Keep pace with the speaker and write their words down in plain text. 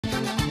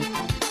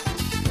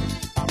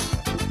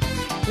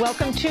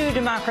Welcome to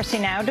Democracy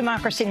Now!,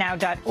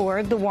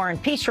 democracynow.org, The War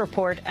and Peace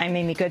Report. I'm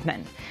Amy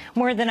Goodman.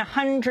 More than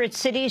 100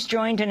 cities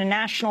joined in a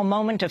national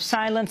moment of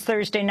silence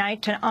Thursday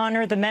night to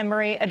honor the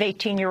memory of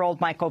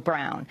 18-year-old Michael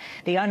Brown.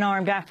 The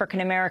unarmed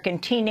African-American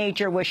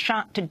teenager was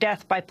shot to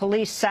death by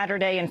police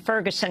Saturday in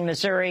Ferguson,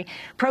 Missouri.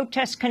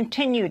 Protests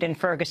continued in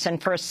Ferguson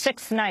for a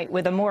sixth night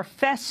with a more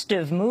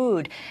festive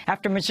mood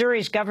after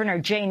Missouri's Governor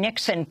Jay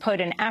Nixon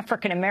put an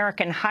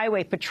African-American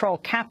highway patrol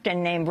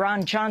captain named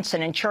Ron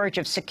Johnson in charge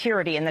of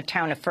security in the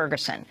town of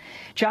Ferguson.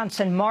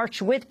 Johnson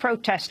marched with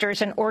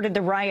protesters and ordered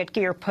the riot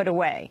gear put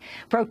away.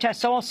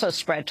 Protests also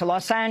spread to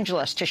Los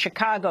Angeles, to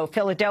Chicago,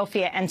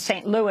 Philadelphia, and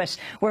St. Louis,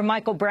 where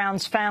Michael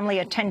Brown's family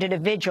attended a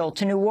vigil,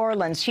 to New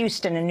Orleans,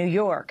 Houston, and New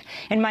York.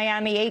 In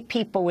Miami, 8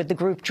 people with the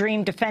group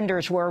Dream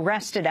Defenders were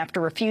arrested after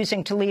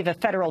refusing to leave a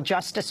federal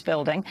justice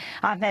building.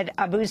 Ahmed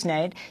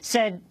Abuznade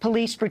said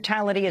police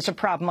brutality is a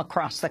problem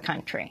across the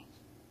country.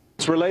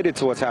 It's related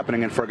to what's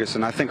happening in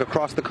Ferguson. I think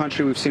across the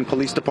country we've seen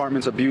police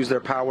departments abuse their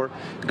power,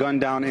 gun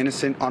down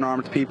innocent,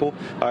 unarmed people.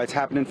 It's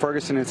happened in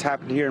Ferguson. It's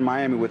happened here in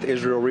Miami with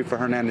Israel Reefer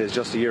Hernandez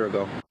just a year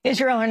ago.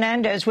 Israel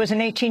Hernandez was an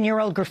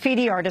 18-year-old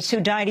graffiti artist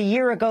who died a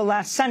year ago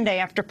last Sunday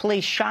after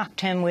police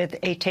shocked him with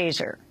a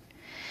taser.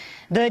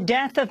 The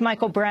death of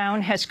Michael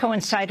Brown has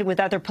coincided with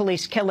other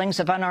police killings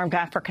of unarmed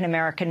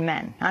African-American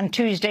men. On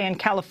Tuesday in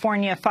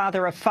California, a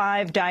father of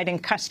 5 died in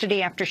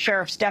custody after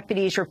sheriff's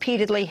deputies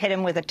repeatedly hit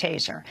him with a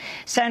taser.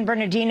 San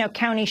Bernardino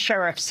County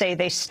sheriffs say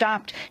they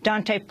stopped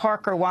Dante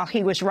Parker while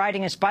he was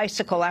riding his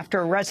bicycle after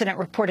a resident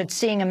reported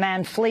seeing a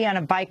man flee on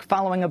a bike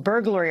following a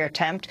burglary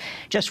attempt.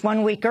 Just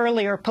 1 week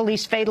earlier,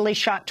 police fatally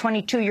shot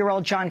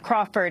 22-year-old John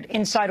Crawford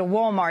inside a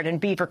Walmart in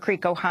Beaver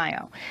Creek,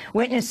 Ohio.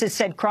 Witnesses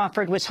said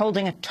Crawford was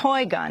holding a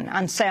toy gun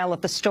on sale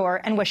at the store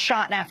and was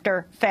shot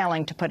after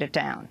failing to put it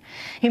down.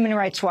 Human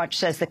Rights Watch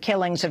says the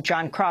killings of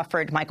John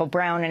Crawford, Michael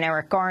Brown, and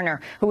Eric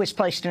Garner, who was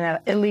placed in an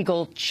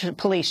illegal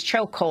police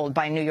chokehold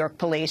by New York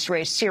police,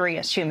 raised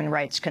serious human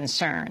rights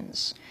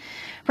concerns.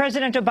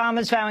 President Obama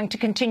is vowing to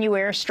continue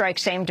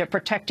airstrikes aimed at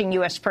protecting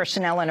U.S.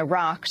 personnel in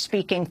Iraq.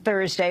 Speaking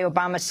Thursday,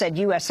 Obama said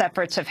U.S.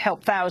 efforts have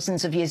helped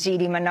thousands of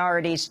Yazidi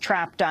minorities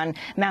trapped on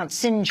Mount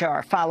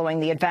Sinjar following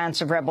the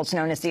advance of rebels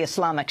known as the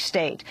Islamic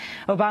State.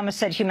 Obama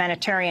said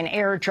humanitarian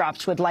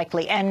airdrops would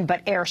likely end,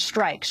 but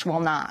airstrikes will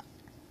not.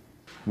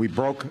 We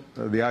broke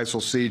the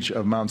ISIL siege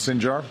of Mount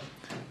Sinjar.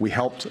 We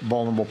helped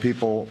vulnerable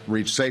people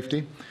reach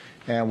safety,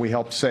 and we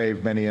helped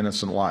save many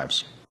innocent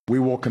lives. We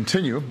will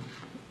continue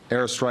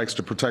airstrikes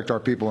to protect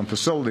our people and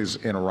facilities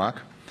in Iraq.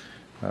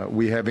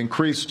 We have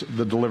increased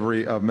the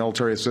delivery of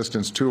military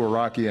assistance to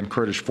Iraqi and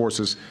Kurdish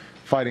forces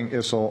fighting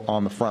ISIL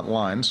on the front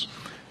lines.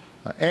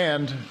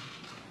 And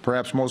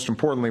perhaps most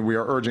importantly, we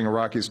are urging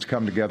Iraqis to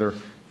come together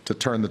to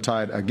turn the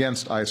tide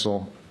against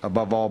ISIL,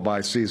 above all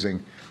by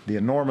seizing the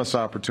enormous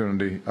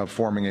opportunity of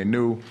forming a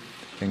new,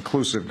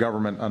 inclusive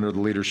government under the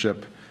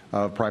leadership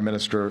of Prime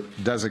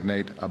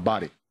Minister-designate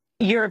Abadi.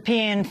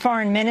 European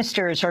foreign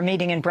ministers are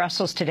meeting in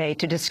Brussels today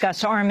to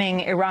discuss arming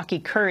Iraqi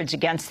Kurds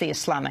against the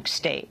Islamic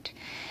State.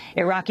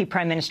 Iraqi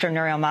Prime Minister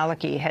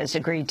Maliki has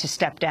agreed to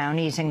step down,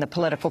 easing the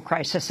political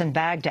crisis in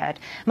Baghdad.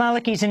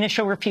 Maliki's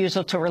initial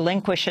refusal to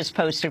relinquish his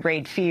post had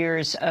raised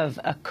fears of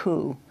a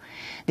coup.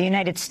 The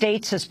United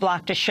States has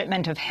blocked a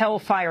shipment of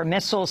Hellfire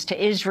missiles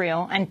to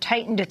Israel and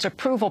tightened its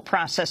approval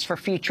process for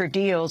future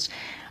deals.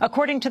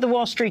 According to the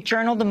Wall Street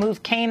Journal, the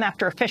move came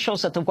after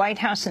officials at the White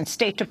House and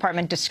State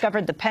Department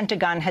discovered the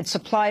Pentagon had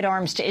supplied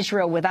arms to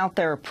Israel without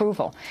their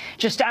approval.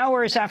 Just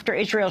hours after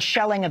Israel's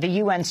shelling of a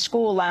UN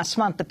school last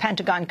month, the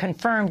Pentagon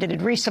confirmed it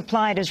had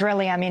resupplied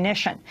Israeli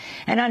ammunition.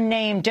 An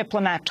unnamed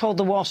diplomat told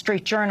the Wall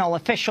Street Journal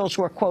officials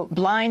were, quote,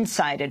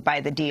 blindsided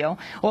by the deal,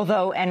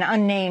 although an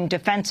unnamed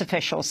defense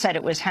official said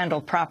it was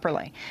handled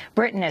properly.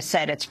 Britain has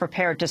said it's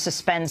prepared to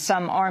suspend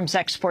some arms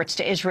exports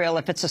to Israel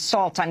if its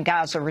assault on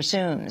Gaza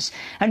resumes.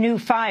 A new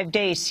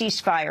 5-day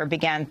ceasefire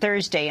began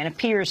Thursday and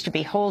appears to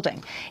be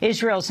holding.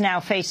 Israel's now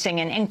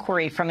facing an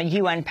inquiry from a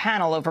UN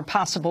panel over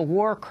possible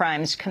war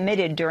crimes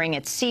committed during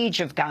its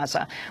siege of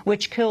Gaza,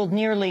 which killed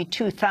nearly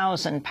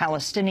 2,000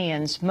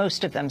 Palestinians,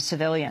 most of them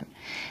civilian.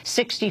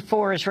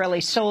 64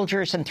 Israeli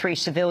soldiers and 3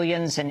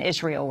 civilians in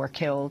Israel were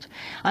killed.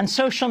 On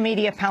social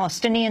media,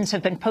 Palestinians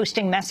have been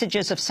posting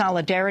messages of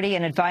solidarity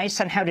and advice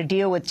on how to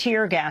deal with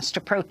tear gas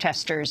to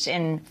protesters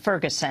in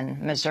Ferguson,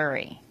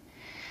 Missouri.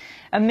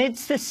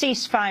 Amidst the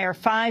ceasefire,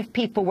 5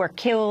 people were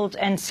killed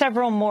and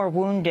several more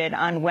wounded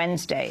on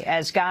Wednesday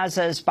as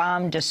Gaza's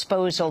bomb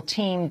disposal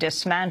team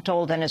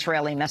dismantled an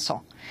Israeli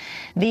missile.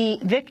 The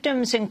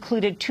victims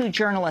included 2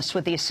 journalists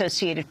with the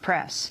Associated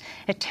Press,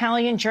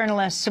 Italian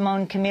journalist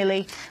Simone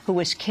Camilli, who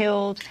was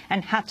killed,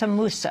 and Hatem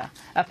Moussa,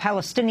 a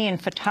Palestinian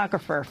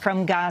photographer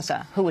from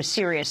Gaza, who was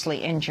seriously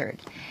injured.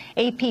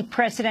 AP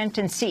President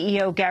and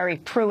CEO Gary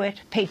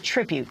Pruitt paid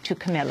tribute to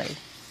Camilli.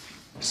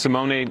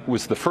 Simone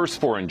was the first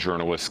foreign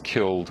journalist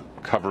killed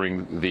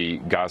covering the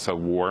Gaza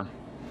war.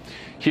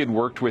 He had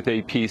worked with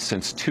AP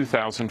since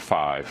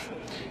 2005,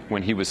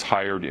 when he was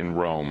hired in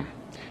Rome.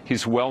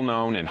 He's well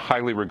known and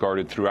highly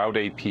regarded throughout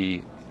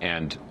AP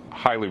and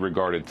highly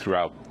regarded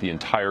throughout the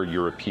entire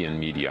European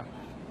media.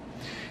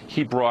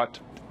 He brought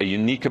a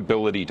unique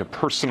ability to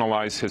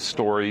personalize his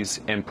stories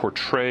and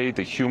portray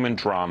the human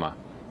drama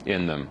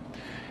in them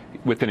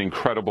with an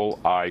incredible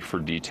eye for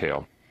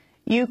detail.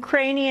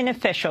 Ukrainian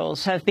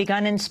officials have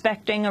begun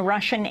inspecting a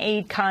Russian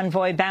aid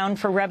convoy bound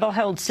for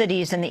rebel-held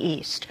cities in the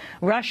east.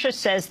 Russia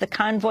says the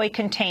convoy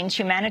contains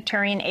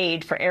humanitarian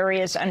aid for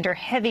areas under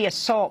heavy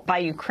assault by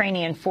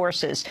Ukrainian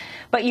forces.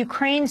 But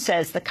Ukraine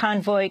says the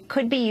convoy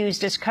could be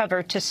used as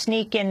cover to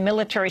sneak in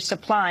military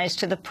supplies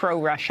to the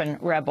pro-Russian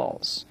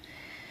rebels.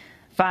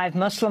 5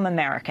 Muslim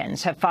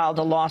Americans have filed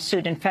a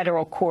lawsuit in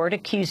federal court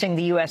accusing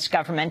the U.S.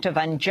 government of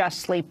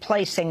unjustly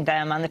placing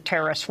them on the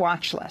terrorist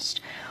watch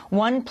list.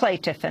 One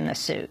plaintiff in the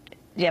suit,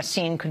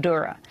 Yassine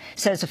Kudura,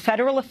 says a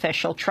federal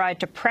official tried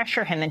to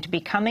pressure him into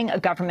becoming a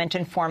government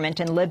informant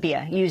in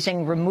Libya,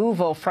 using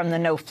removal from the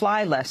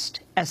no-fly list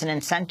as an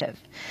incentive.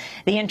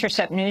 The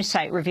Intercept news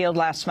site revealed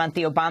last month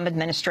the Obama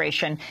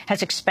administration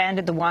has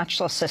expanded the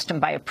watch list system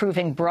by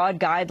approving broad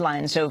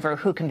guidelines over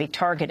who can be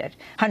targeted.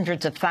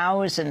 Hundreds of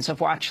thousands of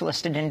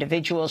watch-listed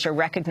individuals are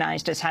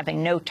recognized as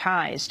having no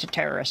ties to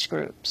terrorist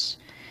groups.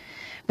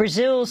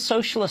 Brazil's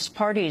Socialist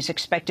Party is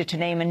expected to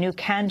name a new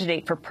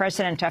candidate for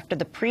president after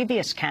the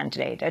previous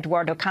candidate,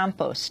 Eduardo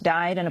Campos,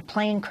 died in a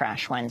plane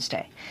crash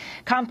Wednesday.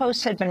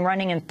 Campos had been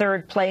running in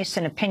third place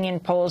in opinion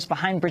polls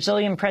behind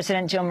Brazilian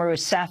President Dilma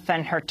Rousseff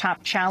and her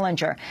top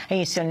challenger,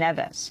 Aécio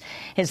Neves.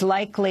 His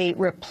likely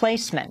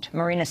replacement,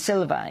 Marina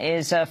Silva,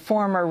 is a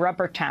former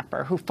rubber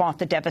tapper who fought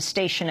the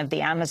devastation of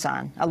the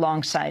Amazon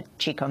alongside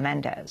Chico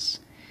Mendes.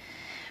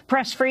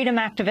 Press freedom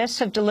activists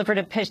have delivered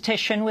a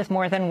petition with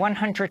more than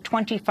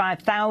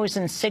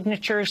 125,000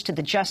 signatures to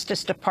the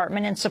Justice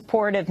Department in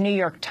support of New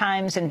York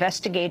Times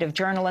investigative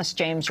journalist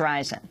James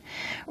Risen.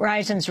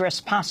 Risen's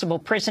risked possible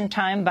prison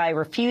time by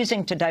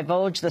refusing to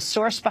divulge the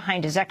source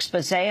behind his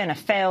expose on a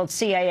failed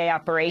CIA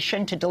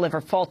operation to deliver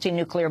faulty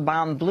nuclear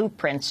bomb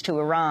blueprints to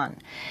Iran.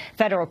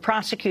 Federal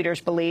prosecutors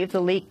believe the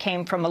leak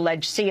came from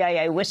alleged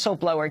CIA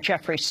whistleblower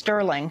Jeffrey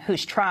Sterling,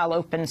 whose trial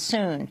opens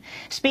soon.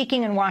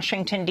 Speaking in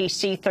Washington,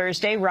 D.C.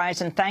 Thursday,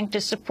 Risen thanked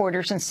his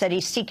supporters and said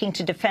he's seeking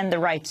to defend the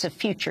rights of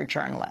future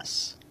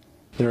journalists.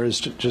 There is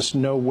just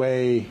no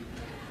way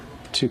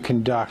to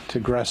conduct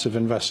aggressive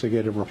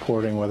investigative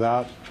reporting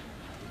without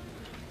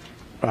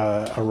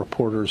a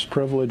reporter's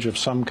privilege of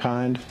some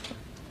kind,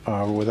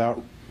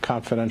 without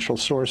confidential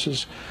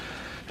sources.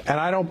 And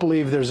I don't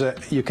believe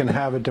you can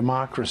have a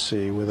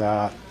democracy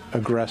without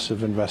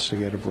aggressive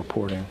investigative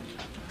reporting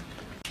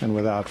and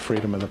without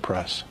freedom of the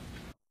press.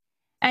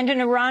 And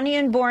an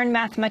Iranian-born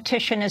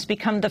mathematician has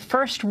become the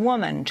first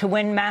woman to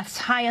win math's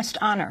highest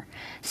honor.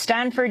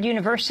 Stanford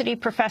University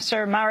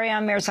professor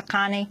Maryam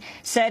Mirzakhani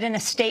said in a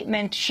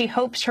statement she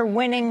hopes her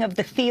winning of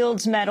the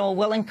Fields Medal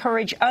will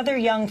encourage other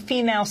young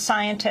female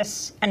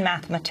scientists and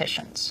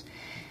mathematicians.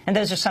 And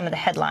those are some of the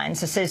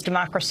headlines. This is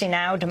Democracy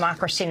Now!,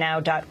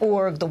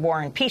 democracynow.org, The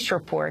War and Peace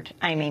Report.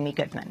 I'm Amy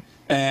Goodman.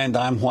 And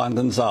I'm Juan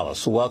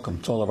Gonzalez.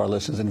 Welcome to all of our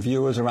listeners and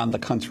viewers around the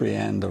country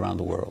and around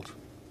the world.